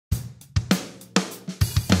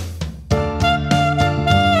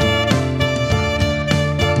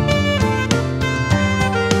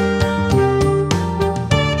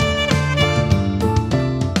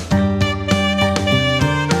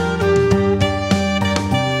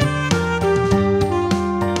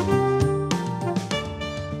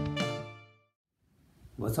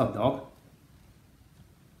up, dog?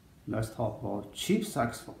 Let's talk about cheap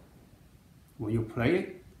saxophone. When you play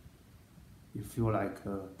it, you feel like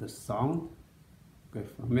the sound,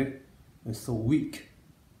 from it is so weak.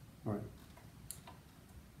 All right.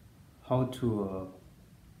 How to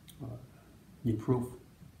improve?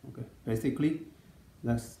 Okay. Basically,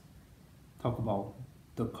 let's talk about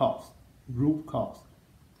the cause, root cause.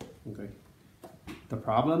 Okay. The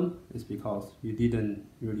problem is because you didn't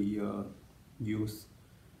really use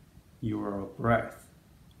your breath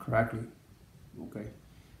correctly. Okay.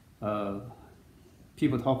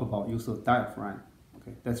 People talk about use of diaphragm.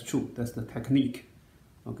 Okay, that's true. That's the technique.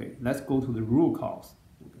 Okay, let's go to the root cause.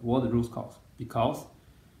 Okay, what the root cause? Because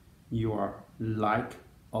your lack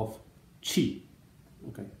of qi.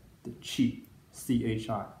 Okay, the qi,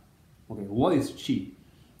 C-H-I. Okay, what is qi?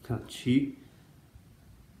 Qi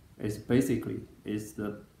is basically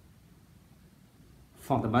the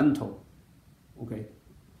fundamental. Okay,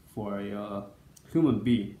 for a human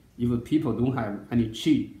being. If people don't have any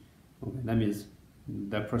qi, okay, that means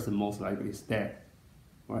that person most likely is dead.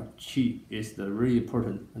 Right? Qi is the really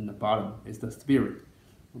important, and the bottom is the spirit.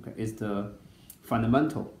 Okay, it's the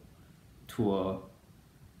fundamental to a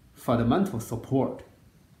fundamental support.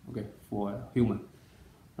 Okay, for a human.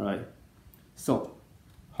 All right. So,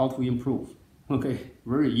 how to improve? Okay,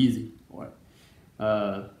 very easy. All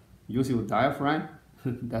right. Use your diaphragm.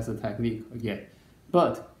 That's a technique again.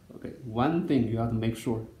 But okay, one thing you have to make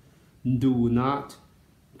sure: do not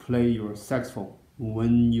play your saxophone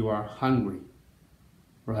when you are hungry.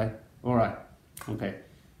 Right? All right. Okay.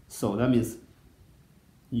 So that means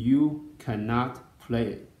you cannot play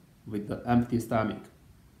it with the empty stomach.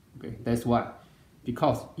 Okay. That's why,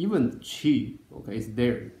 because even qi, okay, is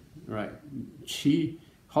there. Right? Qi,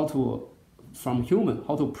 how to from human,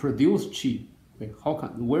 how to produce qi. Okay.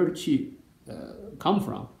 Where qi come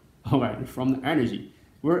from? All right. From the energy.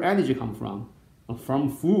 Where energy come from? From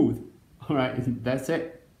food. All right. That's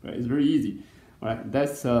it. Right? It's very easy. All right.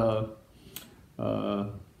 That's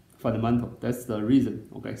fundamental. That's the reason.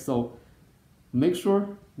 Okay. So make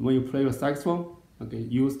sure when you play your saxophone, okay,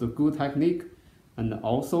 use the good technique, and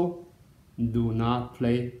also do not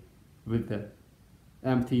play with the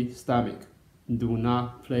empty stomach. Do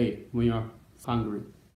not play when you're hungry.